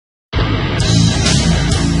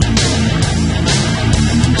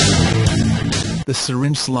The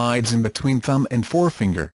syringe slides in between thumb and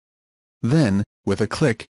forefinger. Then, with a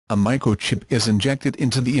click, a microchip is injected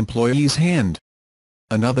into the employee's hand.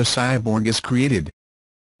 Another cyborg is created.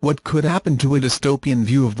 What could happen to a dystopian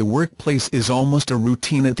view of the workplace is almost a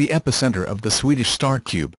routine at the epicenter of the Swedish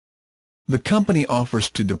Starcube. The company offers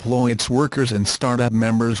to deploy its workers and startup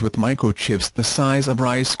members with microchips the size of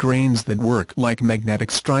rice grains that work like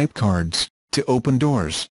magnetic stripe cards, to open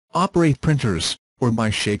doors, operate printers, or buy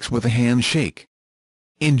shakes with a handshake.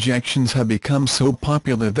 Injections have become so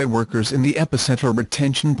popular that workers in the epicenter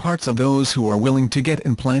retention parts of those who are willing to get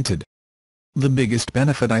implanted. The biggest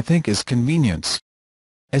benefit, I think, is convenience.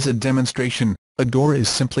 As a demonstration, a door is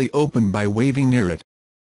simply opened by waving near it.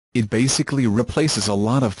 It basically replaces a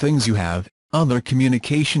lot of things you have, other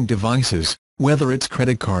communication devices, whether it's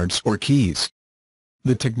credit cards or keys.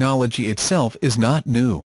 The technology itself is not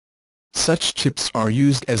new. Such chips are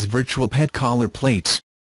used as virtual pet collar plates.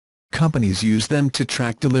 Companies use them to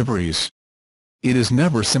track deliveries. It is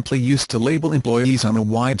never simply used to label employees on a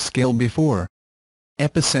wide scale before.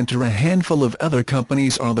 Epicenter and a handful of other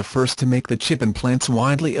companies are the first to make the chip implants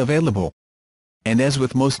widely available. And as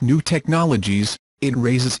with most new technologies, it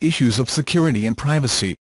raises issues of security and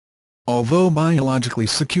privacy. Although biologically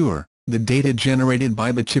secure, the data generated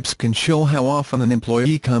by the chips can show how often an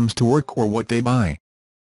employee comes to work or what they buy.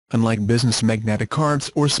 Unlike business magnetic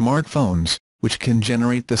cards or smartphones, which can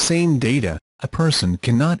generate the same data, a person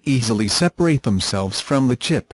cannot easily separate themselves from the chip.